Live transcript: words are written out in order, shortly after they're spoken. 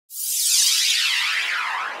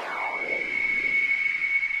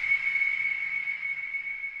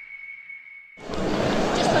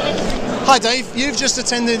Hi Dave, you've just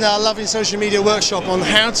attended our Loving Social Media workshop on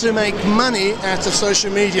how to make money out of social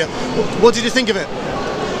media. What did you think of it?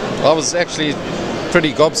 I was actually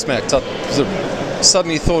pretty gobsmacked. I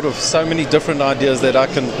suddenly thought of so many different ideas that I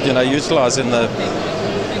can, utilize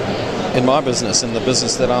in my business, in the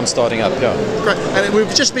business that I'm starting up. Yeah. Great. And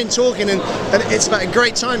we've just been talking, and it's about a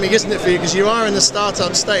great timing, isn't it, for you? Because you are in the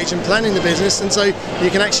startup stage and planning the business, and so you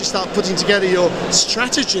can actually start putting together your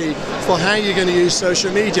strategy for how you're going to use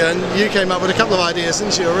social media. And you came up with a couple of ideas,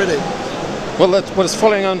 didn't you, already? Well, it's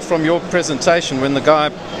following on from your presentation when the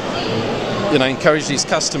guy, encouraged his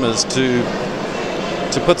customers to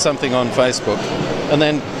put something on Facebook, and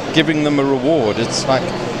then giving them a reward. It's like,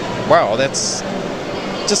 wow, that's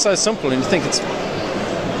just so simple, and you think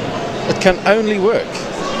it can only work,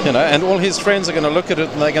 and all his friends are going to look at it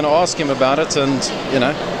and they're going to ask him about it, and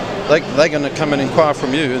they're going to come and inquire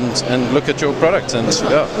from you and look at your product, and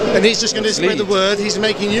and he's just going to spread the word. He's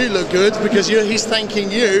making you look good because he's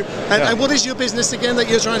thanking you. And what is your business again that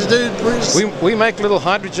you're trying to do, Bruce? We make little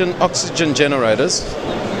hydrogen oxygen generators,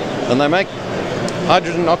 and they make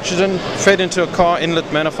hydrogen oxygen fed into a car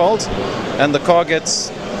inlet manifold, and the car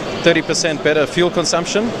gets 30% better fuel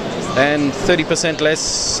consumption and 30%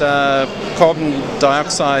 less carbon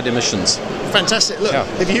dioxide emissions. Fantastic. Look,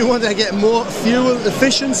 if you want to get more fuel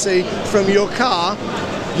efficiency from your car,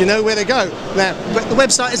 you know where to go. Now, but the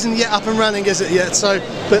website isn't yet up and running, is it yet? So,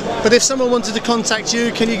 but if someone wanted to contact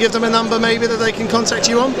you, can you give them a number maybe that they can contact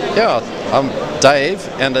you on? Yeah, I'm Dave,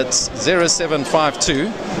 and it's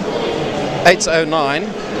 0752 809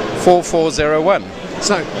 4401.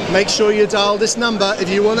 So make sure you dial this number if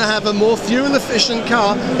you want to have a more fuel efficient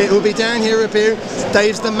car. It will be down here up here.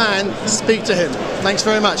 Dave's the man. Speak to him. Thanks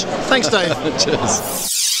very much. Thanks, Dave. Cheers.